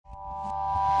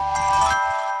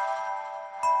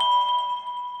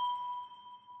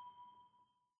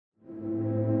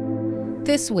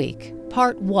This week,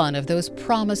 part one of those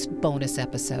promised bonus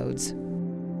episodes.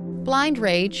 Blind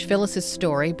Rage, Phyllis's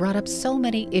story, brought up so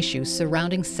many issues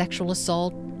surrounding sexual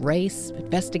assault, race,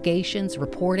 investigations,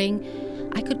 reporting.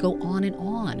 I could go on and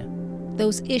on.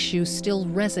 Those issues still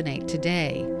resonate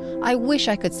today. I wish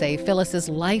I could say Phyllis's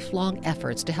lifelong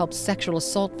efforts to help sexual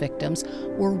assault victims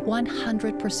were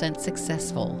 100%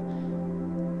 successful.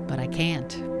 But I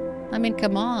can't. I mean,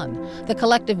 come on. The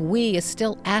collective we is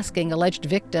still asking alleged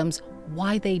victims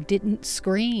why they didn't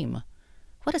scream.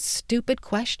 What a stupid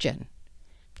question.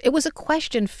 It was a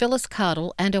question Phyllis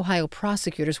Cottle and Ohio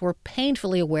prosecutors were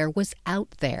painfully aware was out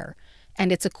there,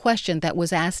 and it's a question that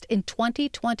was asked in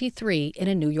 2023 in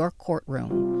a New York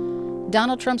courtroom.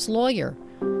 Donald Trump's lawyer,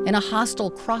 in a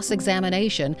hostile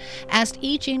cross-examination, asked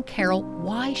E. Jean Carroll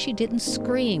why she didn't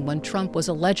scream when Trump was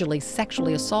allegedly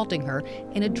sexually assaulting her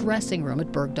in a dressing room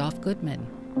at Bergdorf Goodman.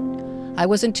 "I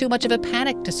was in too much of a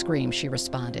panic to scream," she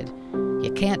responded.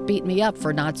 "You can't beat me up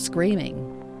for not screaming."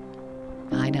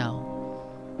 I know.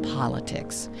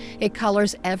 Politics. It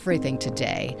colors everything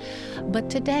today. But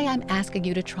today I'm asking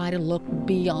you to try to look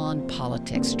beyond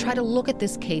politics. Try to look at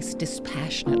this case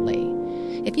dispassionately.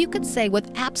 If you could say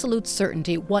with absolute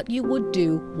certainty what you would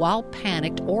do while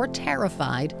panicked or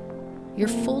terrified, you're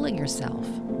fooling yourself.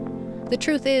 The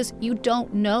truth is, you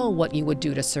don't know what you would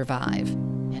do to survive,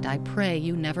 and I pray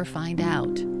you never find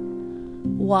out.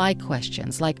 Why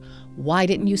questions like, why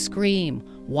didn't you scream?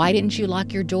 Why didn't you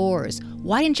lock your doors?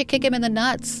 Why didn't you kick him in the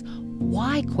nuts?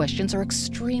 Why questions are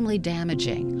extremely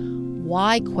damaging.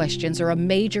 Why questions are a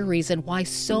major reason why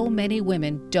so many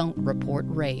women don't report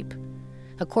rape.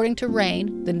 According to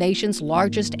RAINN, the nation's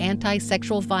largest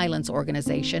anti-sexual violence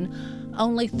organization,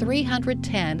 only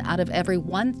 310 out of every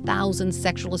 1,000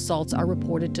 sexual assaults are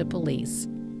reported to police.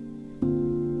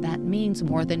 That means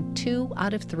more than 2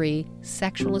 out of 3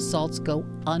 sexual assaults go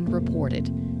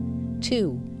unreported.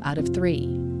 2 out of 3.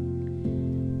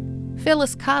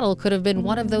 Phyllis Cottle could have been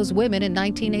one of those women in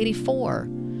 1984.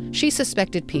 She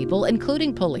suspected people,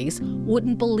 including police,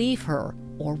 wouldn't believe her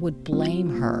or would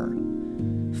blame her.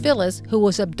 Phyllis, who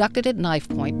was abducted at knife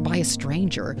point by a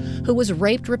stranger, who was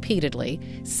raped repeatedly,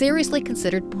 seriously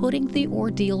considered putting the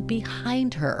ordeal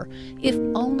behind her if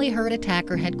only her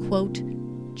attacker had, quote,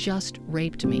 just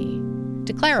raped me.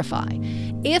 To clarify,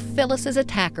 if Phyllis's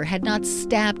attacker had not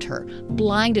stabbed her,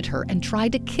 blinded her, and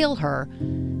tried to kill her,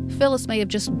 Phyllis may have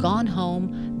just gone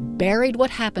home, buried what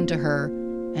happened to her,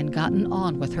 and gotten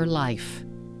on with her life.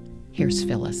 Here's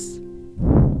Phyllis.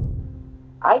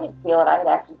 I didn't feel that I had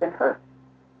actually been hurt.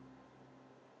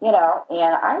 And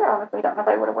I honestly don't know if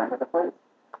I would have went to the police.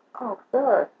 Oh,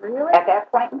 Phyllis, really? At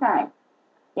that point in time.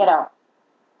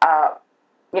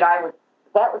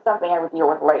 That was something I would deal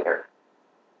with later.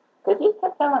 Because he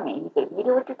kept telling me, he said, you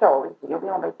do what you're told, he said, you'll be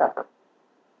on my suffer.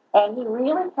 And he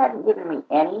really hadn't given me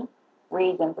any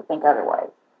reason to think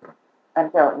otherwise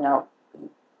until, he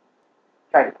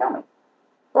tried to tell me.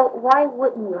 Well, why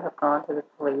wouldn't you have gone to the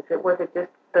police? Was it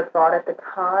just the thought at the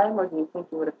time, or do you think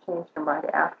you would have changed your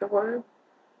mind afterwards?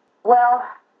 Well,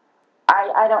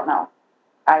 I don't know.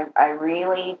 I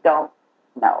really don't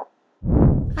know.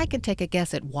 I can take a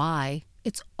guess at why.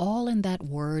 It's all in that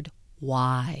word,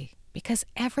 why. Because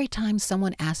every time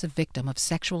someone asks a victim of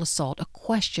sexual assault a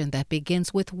question that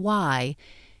begins with why,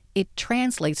 it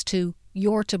translates to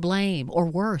you're to blame, or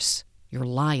worse, you're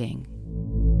lying.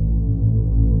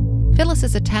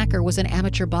 Phyllis's attacker was an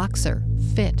amateur boxer,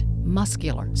 fit,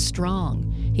 muscular,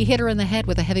 strong. He hit her in the head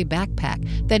with a heavy backpack,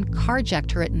 then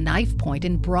carjacked her at knife point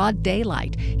in broad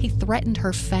daylight. He threatened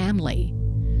her family.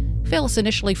 Phyllis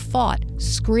initially fought,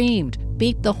 screamed,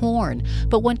 beat the horn,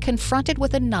 but when confronted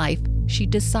with a knife, she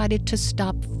decided to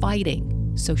stop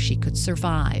fighting so she could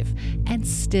survive. And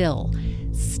still,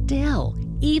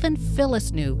 even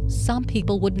Phyllis knew some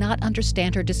people would not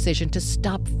understand her decision to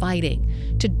stop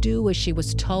fighting, to do as she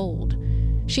was told.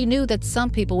 She knew that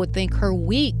some people would think her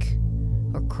weak,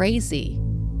 or crazy,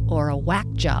 or a whack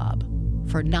job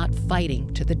for not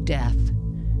fighting to the death,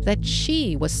 that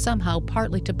she was somehow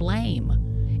partly to blame.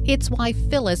 It's why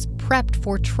Phyllis prepped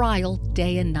for trial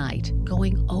day and night,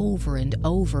 going over and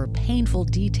over painful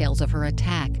details of her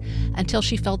attack until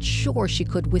she felt sure she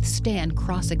could withstand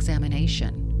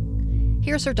cross-examination.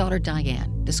 Here's her daughter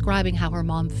Diane describing how her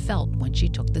mom felt when she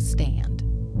took the stand.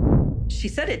 She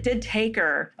said it did take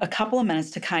her a couple of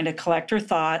minutes to kind of collect her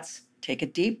thoughts, take a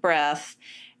deep breath,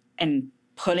 and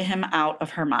put him out of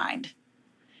her mind.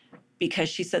 Because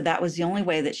she said that was the only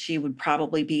way that she would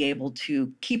probably be able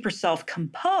to keep herself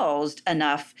composed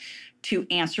enough to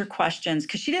answer questions,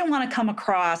 because she didn't want to come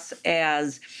across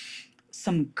as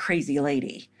some crazy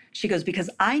lady. She goes,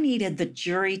 because I needed the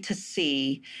jury to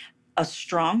see a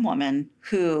strong woman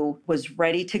who was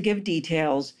ready to give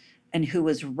details and who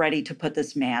was ready to put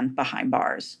this man behind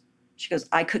bars. She goes,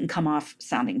 I couldn't come off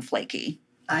sounding flaky.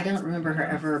 I don't remember her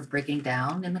ever breaking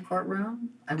down in the courtroom.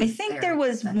 I think there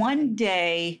was one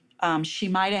day she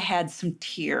might have had some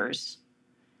tears,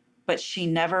 but she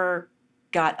never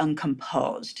got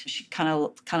uncomposed. She kind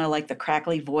of like the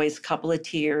crackly voice, couple of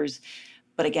tears.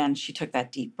 But again, she took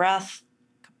that deep breath,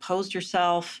 composed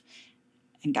herself,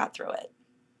 and got through it.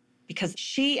 Because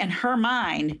she, in her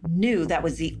mind, knew that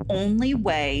was the only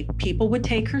way people would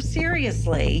take her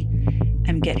seriously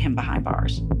and get him behind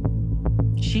bars.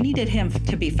 She needed him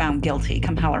to be found guilty,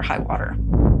 come hell or high water.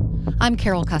 I'm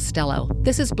Carol Costello.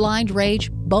 This is Blind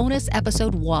Rage, bonus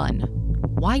episode 1.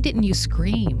 Why didn't you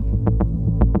scream?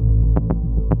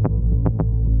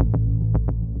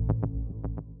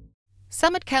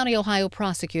 Summit County, Ohio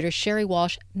prosecutor Sherry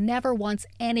Walsh never wants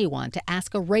anyone to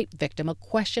ask a rape victim a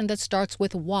question that starts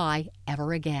with why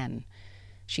ever again.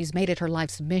 She's made it her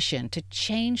life's mission to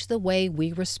change the way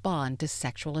we respond to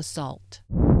sexual assault.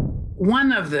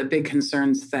 One of the big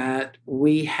concerns that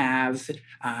we have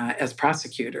as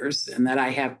prosecutors, and that I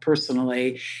have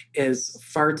personally, is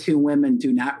far too women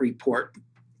do not report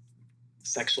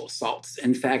sexual assaults.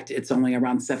 In fact, it's only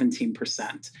around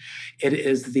 17%. It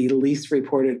is the least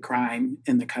reported crime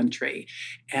in the country.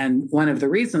 And one of the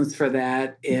reasons for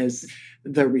that is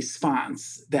the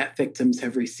response that victims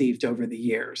have received over the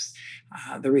years.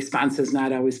 The response has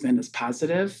not always been as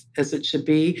positive as it should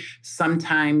be.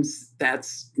 Sometimes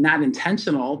that's not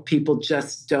intentional. People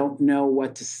just don't know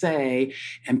what to say,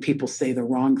 and people say the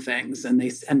wrong things, and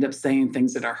they end up saying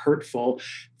things that are hurtful,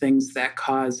 things that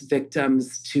cause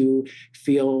victims to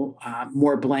feel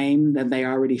more blame than they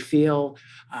already feel,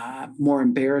 more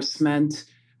embarrassment,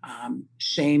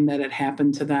 shame that it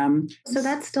happened to them. So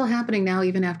that's still happening now,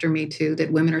 even after Me Too,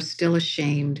 that women are still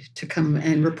ashamed to come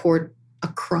and report a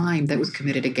crime that was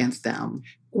committed against them.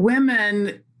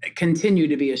 Women continue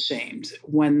to be ashamed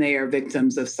when they are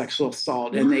victims of sexual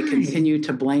assault, and they continue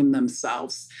to blame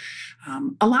themselves.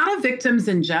 A lot of victims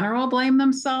in general blame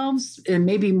themselves, and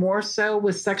maybe more so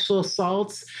with sexual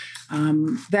assaults.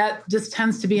 That just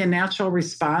tends to be a natural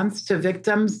response to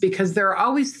victims, because there are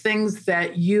always things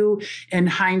that you, in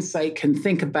hindsight, can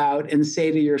think about and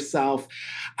say to yourself,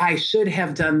 I should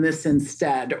have done this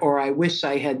instead, or I wish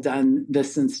I had done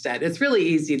this instead. It's really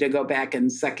easy to go back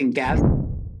and second guess.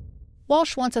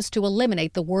 Walsh wants us to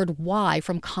eliminate the word why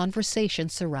from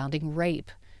conversations surrounding rape.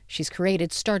 She's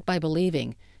created Start by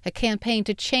Believing, a campaign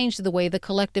to change the way the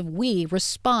collective we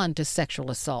respond to sexual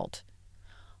assault.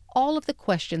 All of the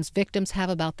questions victims have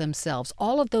about themselves,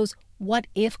 all of those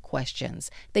what-if questions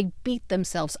they beat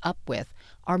themselves up with,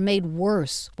 are made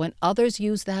worse when others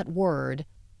use that word,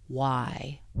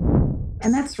 why.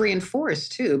 And that's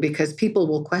reinforced, too, because people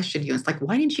will question you. It's like,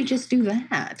 why didn't you just do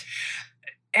that?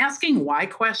 Asking why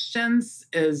questions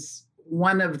is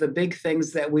one of the big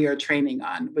things that we are training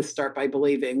on with Start by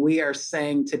Believing. We are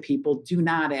saying to people, do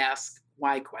not ask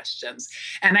why questions.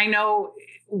 And I know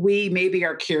we maybe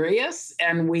are curious,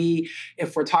 and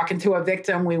if we're talking to a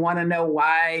victim, we want to know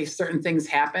why certain things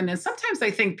happen. And sometimes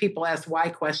I think people ask why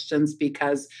questions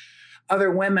because other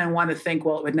women want to think,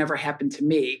 well, it would never happen to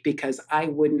me because I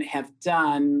wouldn't have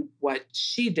done what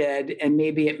she did. And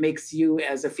maybe it makes you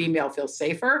as a female feel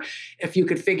safer if you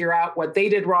could figure out what they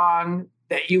did wrong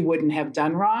that you wouldn't have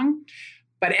done wrong.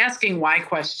 But asking why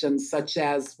questions such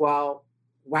as, well,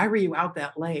 why were you out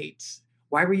that late?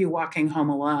 Why were you walking home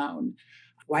alone?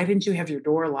 Why didn't you have your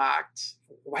door locked?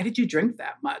 Why did you drink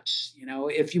that much?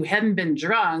 If you hadn't been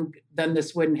drunk, then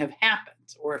this wouldn't have happened.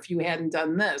 Or if you hadn't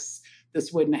done this,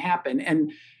 this wouldn't happen.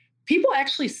 And people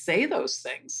actually say those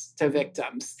things to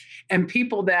victims. And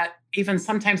people that even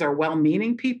sometimes are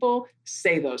well-meaning people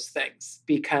say those things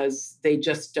because they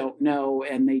just don't know,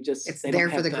 and it's there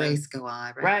for the grace go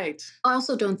on, right? Right. I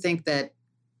also don't think that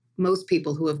most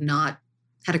people who have not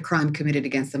had a crime committed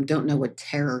against them don't know what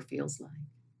terror feels like.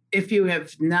 If you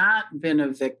have not been a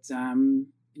victim,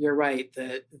 you're right.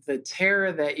 The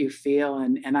terror that you feel,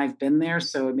 and I've been there,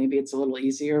 so maybe it's a little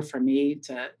easier for me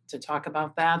to talk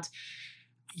about that.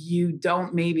 You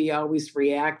don't maybe always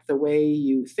react the way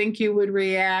you think you would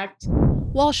react.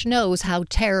 Walsh knows how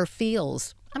terror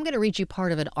feels. I'm going to read you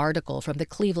part of an article from the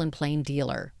Cleveland Plain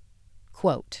Dealer.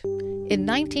 Quote, in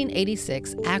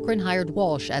 1986, Akron hired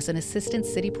Walsh as an assistant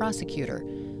city prosecutor.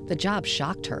 The job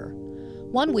shocked her.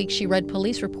 One week, she read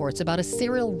police reports about a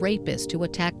serial rapist who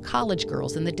attacked college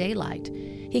girls in the daylight.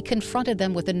 He confronted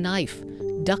them with a knife,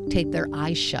 duct taped their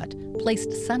eyes shut,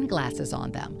 placed sunglasses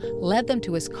on them, led them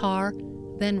to his car,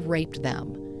 then raped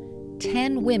them.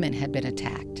 10 women had been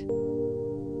attacked.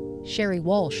 Sherry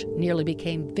Walsh nearly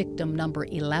became victim number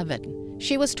 11.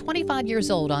 She was 25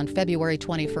 years old on February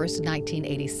 21st,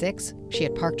 1986. She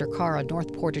had parked her car on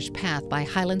North Portage Path by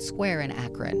Highland Square in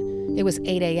Akron. It was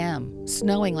 8 a.m.,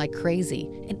 snowing like crazy.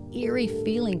 An eerie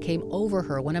feeling came over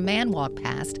her when a man walked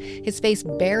past, his face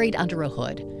buried under a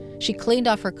hood. She cleaned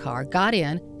off her car, got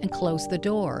in, and closed the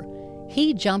door.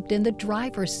 He jumped in the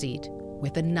driver's seat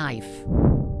with a knife.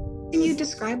 Can you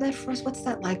describe that for us? What's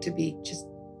that like to be just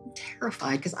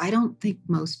terrified? Because I don't think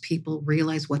most people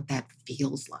realize what that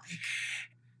feels like.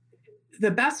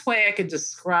 The best way I could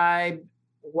describe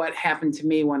what happened to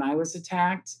me when I was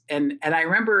attacked, and I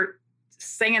remember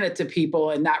saying it to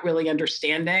people and not really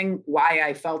understanding why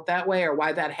I felt that way or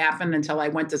why that happened until I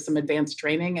went to some advanced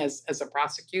training as a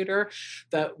prosecutor,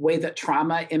 the way that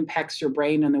trauma impacts your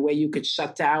brain and the way you could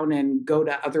shut down and go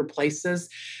to other places.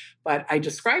 But I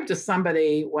described to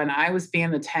somebody when I was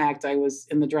being attacked, I was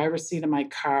in the driver's seat of my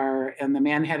car and the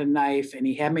man had a knife and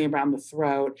he had me around the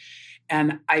throat.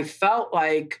 And I felt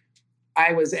like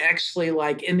I was actually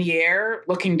like in the air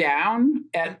looking down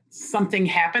at something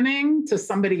happening to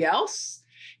somebody else.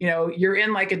 You know, you're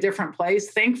in like a different place.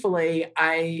 Thankfully,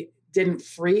 I didn't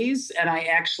freeze and I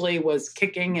actually was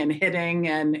kicking and hitting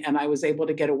and I was able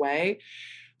to get away.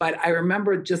 But I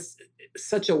remember just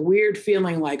such a weird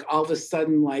feeling like all of a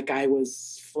sudden, like I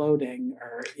was floating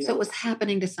or, So it was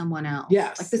happening to someone else.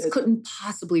 Yes. Like this couldn't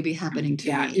possibly be happening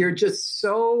to me. You're just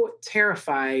so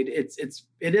terrified. It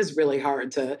is really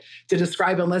hard to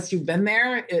describe unless you've been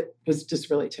there. It was just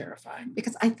really terrifying.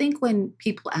 Because I think when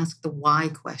people ask the why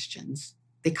questions,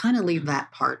 they kind of leave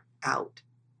that part out.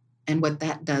 And what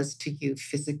that does to you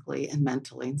physically and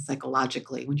mentally and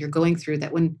psychologically when you're going through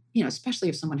that, when, especially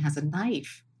if someone has a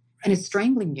knife and is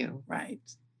strangling you. Right.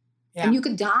 Yeah. And you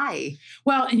could die.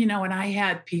 Well, and I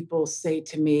had people say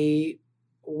to me,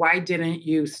 why didn't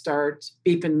you start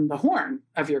beeping the horn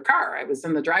of your car? I was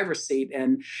in the driver's seat.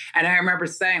 And I remember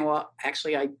saying, well,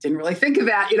 actually, I didn't really think of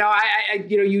that.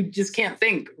 You just can't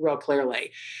think real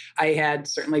clearly. I had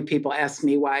certainly people ask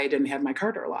me why I didn't have my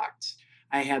car door locked.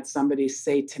 I had somebody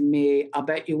say to me, I'll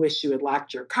bet you wish you had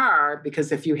locked your car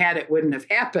because if you had, it wouldn't have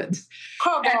happened.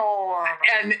 Come on.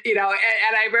 And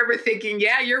I remember thinking,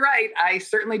 yeah, you're right. I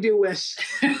certainly do wish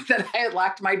that I had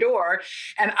locked my door.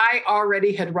 And I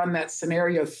already had run that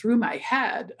scenario through my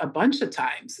head a bunch of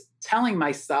times, telling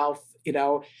myself,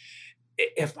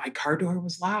 if my car door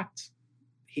was locked,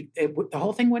 the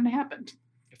whole thing wouldn't have happened.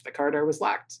 The car door was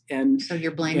locked. And so you're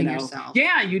blaming yourself.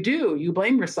 Yeah, you do. You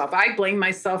blame yourself. I blame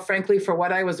myself, frankly, for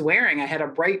what I was wearing. I had a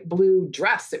bright blue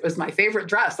dress. It was my favorite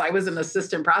dress. I was an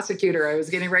assistant prosecutor. I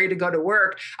was getting ready to go to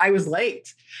work. I was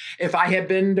late. If I had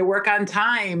been to work on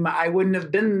time, I wouldn't have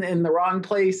been in the wrong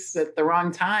place at the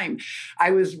wrong time.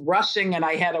 I was rushing and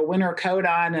I had a winter coat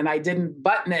on and I didn't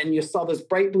button it. And you saw this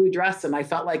bright blue dress and I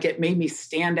felt like it made me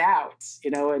stand out,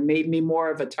 it made me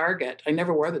more of a target. I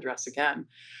never wore the dress again.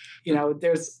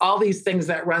 There's all these things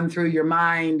that run through your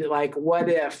mind, like what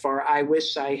if, or I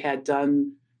wish I had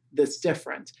done this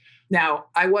different. Now,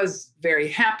 I was very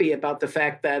happy about the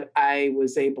fact that I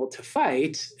was able to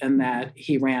fight and that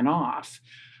he ran off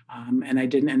and I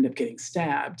didn't end up getting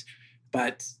stabbed.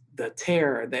 But the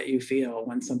terror that you feel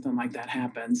when something like that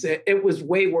happens, it was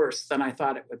way worse than I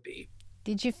thought it would be.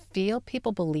 Did you feel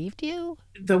people believed you?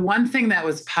 The one thing that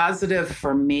was positive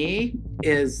for me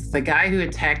is the guy who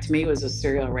attacked me was a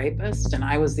serial rapist, and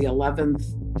I was the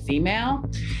 11th female.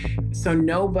 So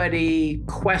nobody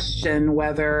questioned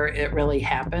whether it really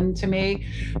happened to me.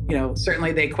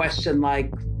 Certainly they questioned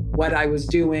like what I was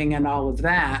doing and all of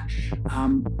that.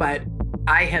 But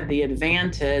I had the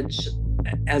advantage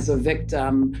as a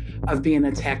victim of being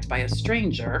attacked by a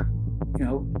stranger.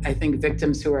 I think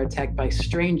victims who are attacked by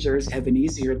strangers have an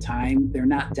easier time. They're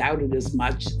not doubted as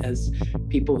much as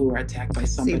people who are attacked by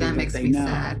somebody that makes they me know.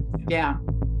 sad. Yeah.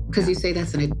 Because you say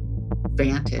that's an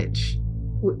advantage,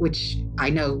 which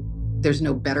I know there's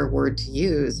no better word to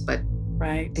use, but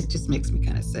right. It just makes me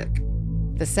kind of sick.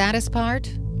 The saddest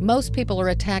part? Most people are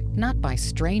attacked not by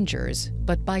strangers,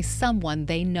 but by someone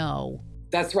they know.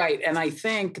 That's right. And I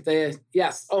think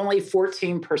only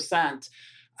 14%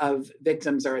 of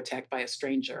victims are attacked by a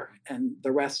stranger, and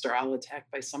the rest are all attacked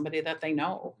by somebody that they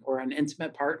know or an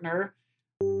intimate partner.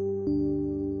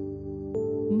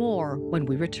 More when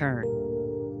we return.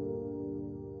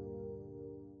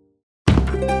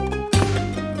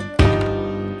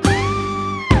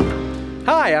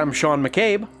 Hi, I'm Sean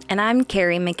McCabe. And I'm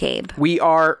Carrie McCabe. We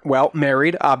are, well,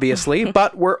 married, obviously,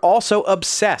 but we're also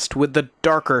obsessed with the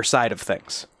darker side of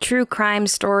things. True crime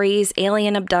stories,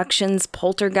 alien abductions,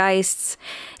 poltergeists.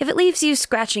 If it leaves you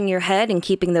scratching your head and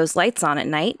keeping those lights on at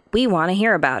night, we want to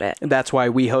hear about it. That's why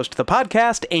we host the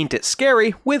podcast, Ain't It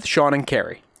Scary, with Sean and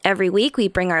Carrie. Every week, we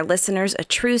bring our listeners a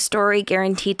true story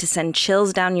guaranteed to send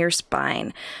chills down your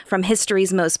spine. From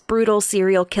history's most brutal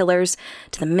serial killers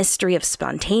to the mystery of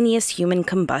spontaneous human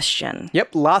combustion.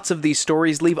 Yep, lots of these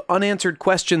stories leave unanswered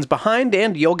questions behind,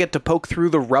 and you'll get to poke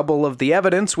through the rubble of the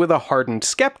evidence with a hardened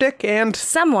skeptic and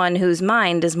someone whose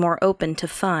mind is more open to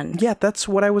fun. Yeah, that's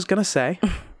what I was gonna say.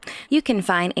 You can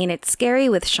find Ain't It Scary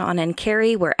with Sean and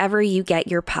Carrie wherever you get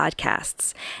your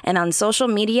podcasts, and on social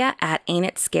media at Ain't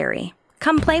It Scary.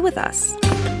 Come play with us.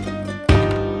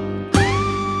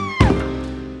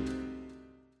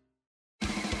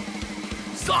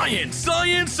 Science,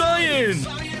 science, science!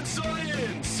 Science,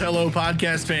 science! Hello,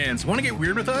 podcast fans. Want to get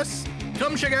weird with us?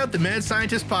 Come check out the Mad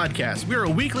Scientist Podcast. We're a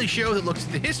weekly show that looks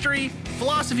at the history,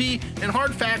 philosophy, and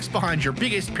hard facts behind your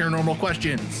biggest paranormal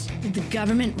questions. Did the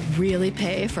government really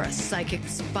pay for a psychic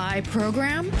spy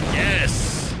program?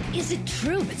 Yes! Is it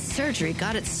true that surgery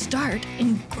got its start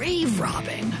in grave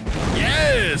robbing?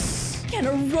 Yes! Can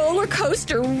a roller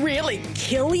coaster really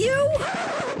kill you?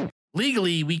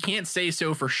 Legally, we can't say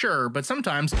so for sure, but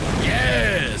sometimes,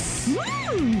 yes!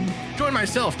 Join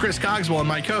myself, Chris Cogswell, and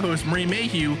my co-host, Marie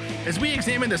Mayhew, as we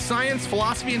examine the science,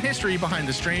 philosophy, and history behind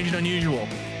the strange and unusual.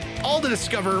 All to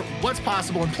discover what's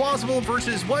possible and plausible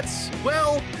versus what's,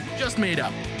 well, just made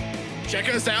up. Check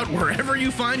us out wherever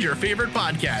you find your favorite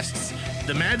podcasts.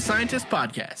 The Mad Scientist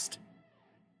Podcast.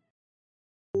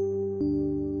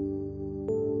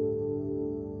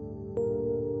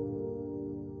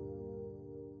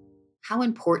 How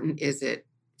important is it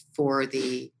for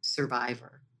the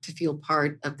survivor to feel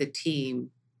part of the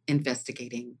team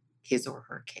investigating his or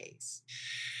her case?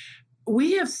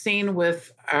 We have seen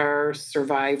with our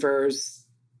survivors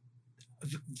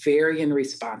varying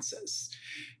responses.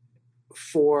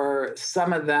 For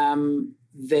some of them,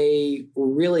 they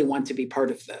really want to be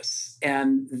part of this,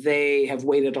 and they have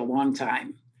waited a long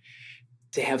time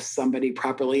to have somebody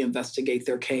properly investigate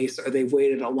their case, or they've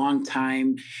waited a long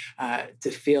time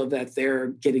to feel that they're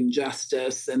getting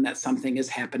justice and that something is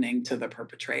happening to the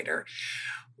perpetrator.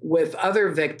 With other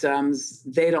victims,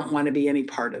 they don't want to be any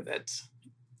part of it.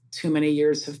 Too many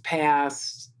years have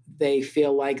passed. They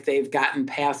feel like they've gotten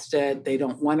past it. They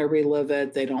don't want to relive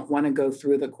it. They don't want to go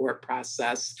through the court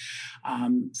process.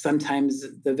 Sometimes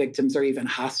the victims are even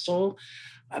hostile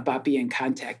about being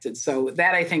contacted. So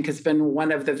that, I think, has been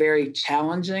one of the very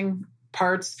challenging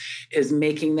parts, is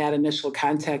making that initial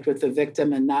contact with the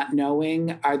victim and not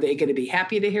knowing, are they going to be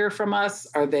happy to hear from us?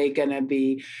 Are they going to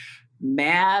be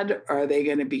mad? Are they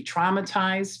going to be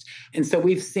traumatized? And so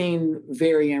we've seen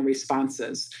varying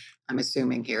responses. I'm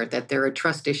assuming here that there are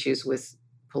trust issues with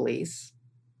police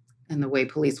and the way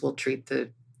police will treat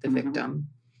the victim.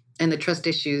 And the trust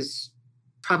issues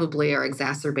probably are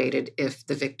exacerbated if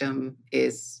the victim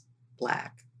is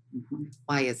Black.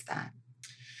 Why is that?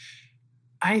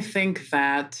 I think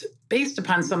that based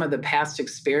upon some of the past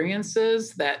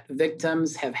experiences that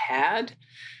victims have had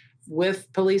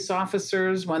with police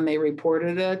officers when they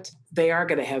reported it, they are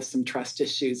going to have some trust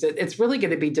issues. It's really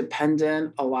going to be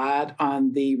dependent a lot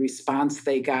on the response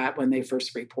they got when they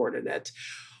first reported it,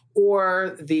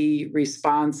 or the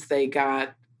response they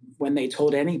got when they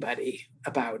told anybody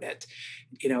about it.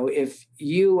 You know, if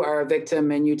you are a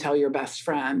victim and you tell your best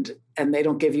friend and they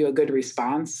don't give you a good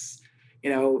response, you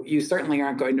know, you certainly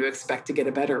aren't going to expect to get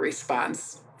a better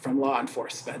response from law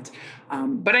enforcement.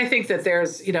 But I think that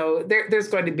there's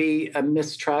going to be a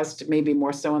mistrust, maybe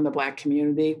more so in the Black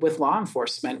community, with law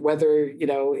enforcement, whether,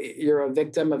 you're a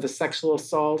victim of a sexual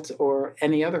assault or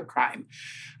any other crime.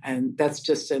 And that's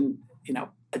just an,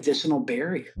 additional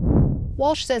barrier.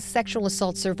 Walsh says sexual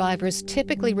assault survivors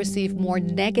typically receive more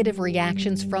negative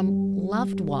reactions from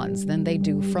loved ones than they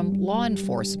do from law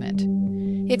enforcement.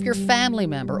 If your family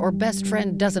member or best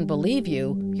friend doesn't believe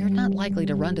you, you're not likely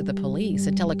to run to the police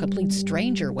and tell a complete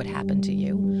stranger what happened to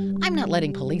you. I'm not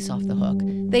letting police off the hook.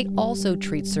 They also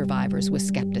treat survivors with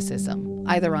skepticism,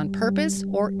 either on purpose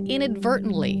or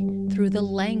inadvertently through the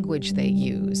language they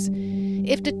use.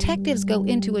 If detectives go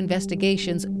into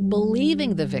investigations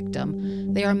believing the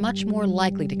victim, they are much more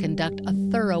likely to conduct a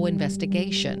thorough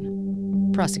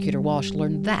investigation. Prosecutor Walsh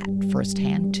learned that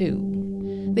firsthand, too.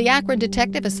 The Akron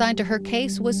detective assigned to her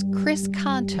case was Chris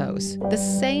Contos, the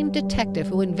same detective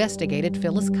who investigated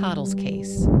Phyllis Cottle's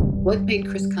case. What made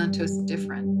Chris Contos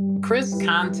different? Chris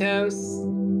Contos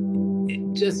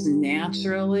just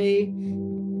naturally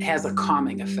has a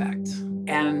calming effect.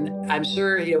 And I'm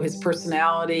sure, his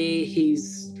personality,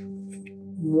 he's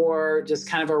more just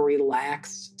kind of a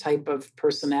relaxed type of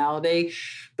personality.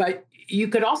 But you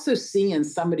could also see in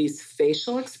somebody's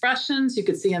facial expressions, you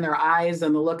could see in their eyes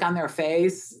and the look on their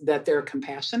face that they're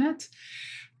compassionate,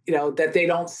 that they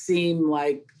don't seem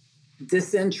like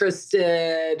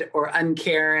disinterested or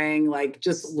uncaring, like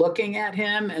just looking at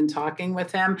him and talking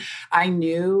with him. I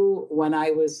knew when I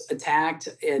was attacked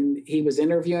and he was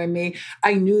interviewing me,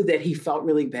 I knew that he felt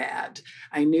really bad.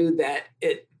 I knew that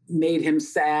it made him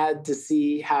sad to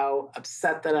see how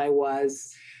upset that I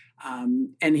was.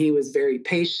 And he was very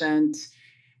patient.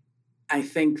 I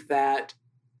think that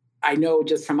I know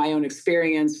just from my own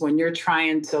experience, when you're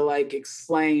trying to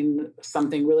explain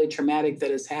something really traumatic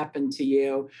that has happened to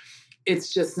you,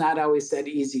 it's just not always that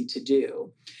easy to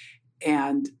do.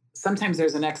 And sometimes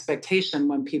there's an expectation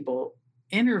when people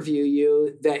interview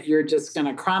you that you're just going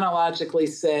to chronologically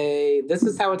say, this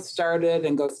is how it started,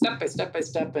 and go step by step by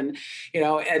step. And,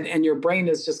 and your brain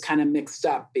is just kind of mixed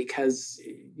up because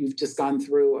you've just gone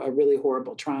through a really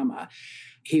horrible trauma.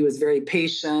 He was very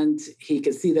patient. He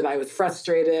could see that I was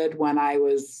frustrated when I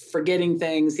was forgetting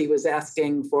things. He was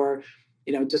asking for,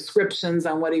 descriptions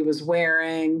on what he was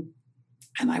wearing,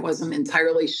 and I wasn't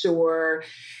entirely sure.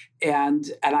 And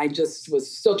I just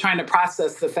was still trying to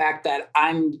process the fact that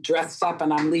I'm dressed up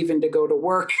and I'm leaving to go to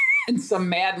work, and some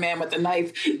madman with a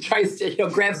knife tries to,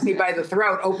 grabs me by the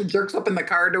throat, jerks open the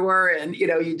car door, and,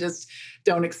 you just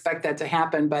don't expect that to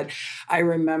happen. But I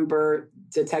remember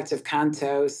Detective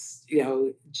Contos,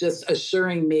 just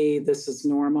assuring me this is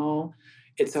normal.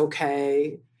 It's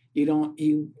okay. You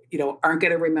aren't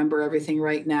going to remember everything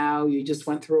right now. You just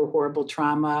went through a horrible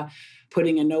trauma.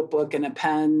 Putting a notebook and a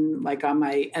pen on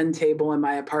my end table in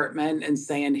my apartment and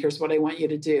saying, here's what I want you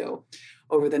to do.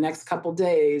 Over the next couple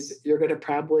days, you're going to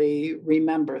probably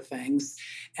remember things.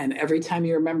 And every time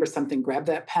you remember something, grab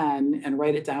that pen and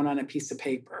write it down on a piece of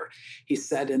paper. He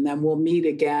said, and then we'll meet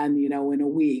again, in a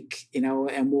week,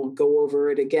 and we'll go over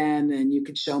it again. And you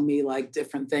could show me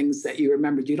different things that you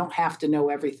remembered. You don't have to know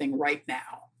everything right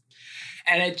now.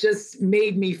 And it just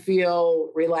made me feel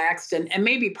relaxed. And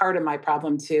maybe part of my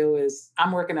problem, too, is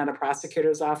I'm working at a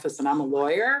prosecutor's office and I'm a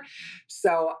lawyer.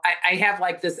 So I have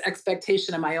this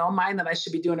expectation in my own mind that I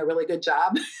should be doing a really good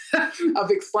job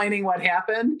of explaining what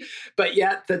happened. But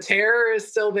yet the terror is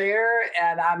still there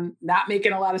and I'm not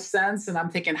making a lot of sense. And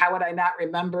I'm thinking, how would I not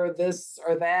remember this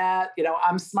or that?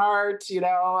 I'm smart,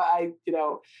 I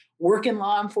work in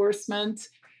law enforcement.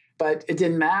 But it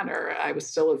didn't matter. I was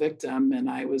still a victim and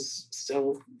I was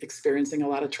still experiencing a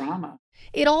lot of trauma.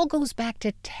 It all goes back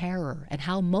to terror and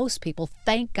how most people,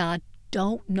 thank God,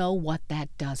 don't know what that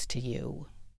does to you.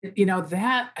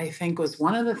 That I think was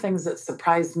one of the things that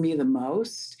surprised me the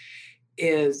most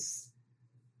is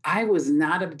I was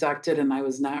not abducted and I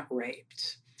was not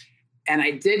raped. And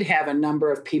I did have a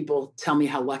number of people tell me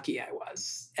how lucky I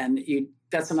was. And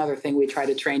that's another thing we try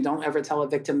to train. Don't ever tell a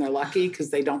victim they're lucky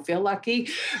because they don't feel lucky.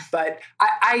 But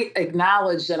I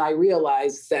acknowledged and I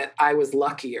realized that I was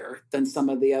luckier than some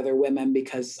of the other women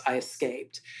because I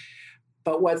escaped.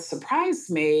 But what surprised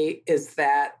me is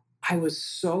that I was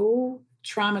so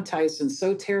traumatized and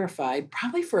so terrified,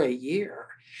 probably for a year.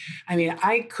 I mean,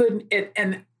 I couldn't,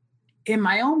 and in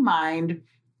my own mind,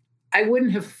 I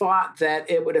wouldn't have thought that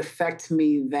it would affect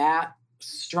me that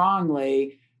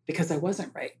strongly because I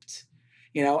wasn't raped.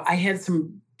 I had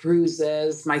some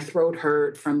bruises, my throat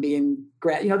hurt from being,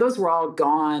 those were all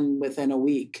gone within a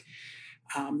week.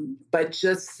 But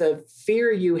just the fear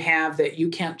you have that you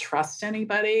can't trust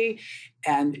anybody.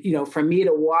 And, for me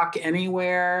to walk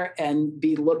anywhere and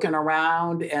be looking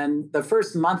around. And the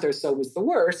first month or so was the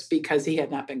worst because he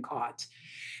had not been caught.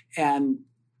 And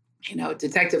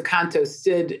Detective Contos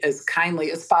did, as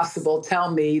kindly as possible,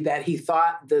 tell me that he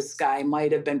thought this guy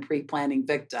might have been pre-planning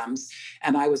victims,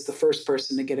 and I was the first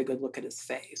person to get a good look at his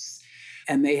face.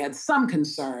 And they had some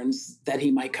concerns that he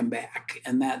might come back,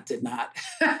 and that did not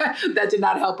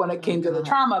help when it came to the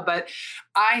trauma. But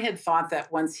I had thought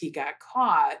that once he got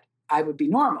caught, I would be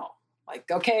normal.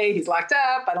 Okay, he's locked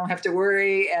up. I don't have to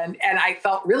worry. And I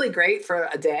felt really great for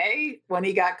a day when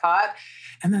he got caught.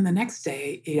 And then the next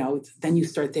day, then you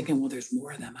start thinking, well, there's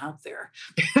more of them out there.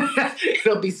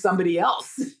 It'll be somebody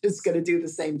else who's going to do the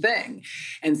same thing.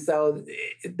 And so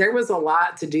there was a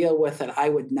lot to deal with that I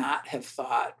would not have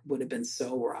thought would have been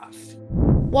so rough.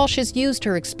 Walsh has used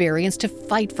her experience to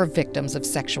fight for victims of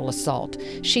sexual assault.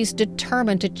 She's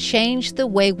determined to change the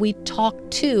way we talk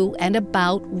to and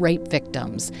about rape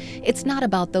victims. It's not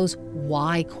about those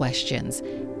why questions.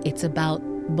 It's about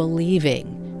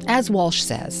believing. As Walsh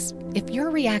says, if your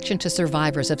reaction to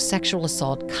survivors of sexual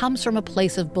assault comes from a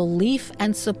place of belief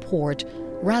and support,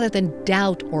 Rather than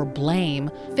doubt or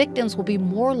blame, victims will be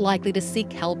more likely to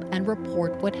seek help and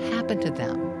report what happened to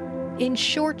them. In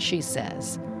short, she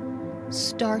says,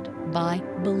 start by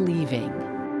believing.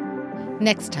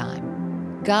 Next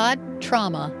time, God,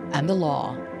 trauma, and the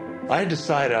law. I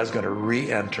decided I was going to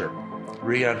re-enter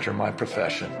my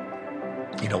profession,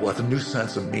 with a new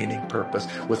sense of meaning, purpose,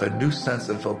 with a new sense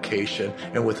of vocation,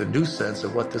 and with a new sense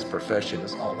of what this profession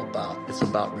is all about. It's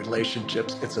about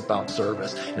relationships, it's about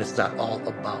service, and it's not all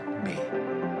about me.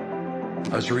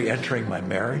 I was re-entering my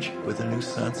marriage with a new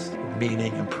sense of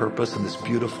meaning and purpose, and this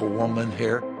beautiful woman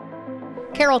here.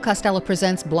 Carol Costello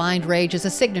Presents Blind Rage is a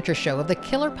signature show of the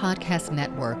Killer Podcast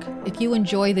Network. If you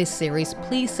enjoy this series,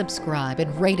 please subscribe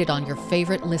and rate it on your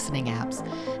favorite listening apps.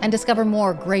 And discover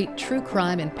more great true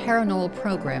crime and paranormal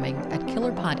programming at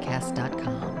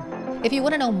killerpodcast.com. If you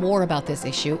want to know more about this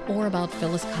issue or about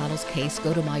Phyllis Cottle's case,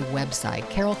 go to my website,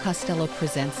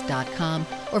 carolcostellopresents.com,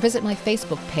 or visit my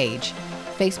Facebook page,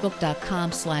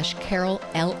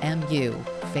 facebook.com/CarolLMU,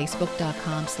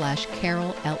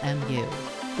 facebook.com/CarolLMU.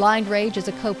 Blind Rage is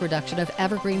a co-production of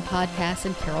Evergreen Podcasts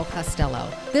and Carol Costello.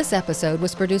 This episode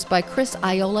was produced by Chris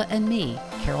Iola and me,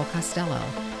 Carol Costello.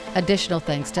 Additional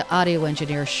thanks to audio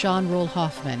engineer Sean Rule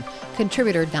Hoffman,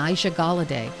 contributor Nija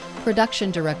Galladay, production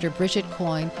director Bridget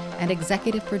Coyne, and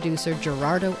executive producer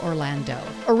Gerardo Orlando.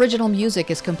 Original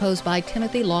music is composed by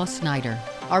Timothy Law Snyder.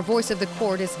 Our voice of the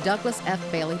court is Douglas F.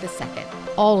 Bailey II.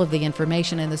 All of the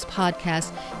information in this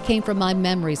podcast came from my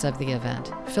memories of the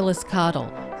event. Phyllis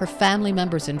Cottle, her family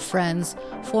members and friends,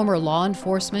 former law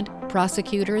enforcement,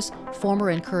 prosecutors, former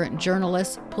and current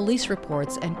journalists, police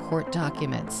reports, and court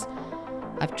documents.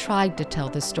 I've tried to tell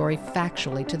this story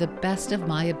factually to the best of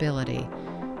my ability,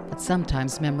 but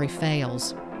sometimes memory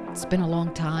fails. It's been a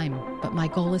long time, but my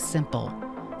goal is simple.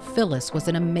 Phyllis was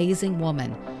an amazing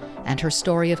woman, and her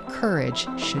story of courage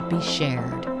should be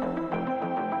shared.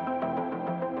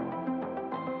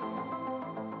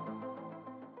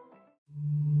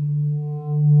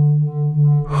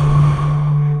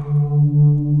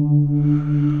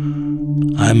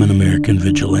 I'm an American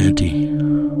vigilante.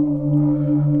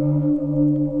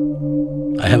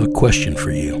 I have a question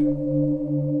for you.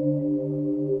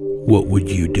 What would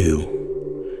you do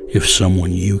if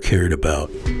someone you cared about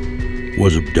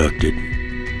was abducted,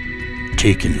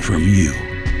 taken from you?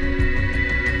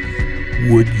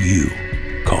 Would you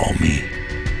call me?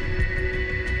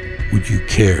 Would you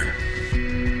care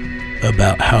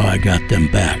about how I got them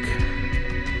back?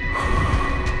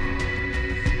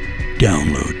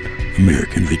 Download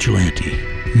American Vigilante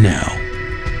now.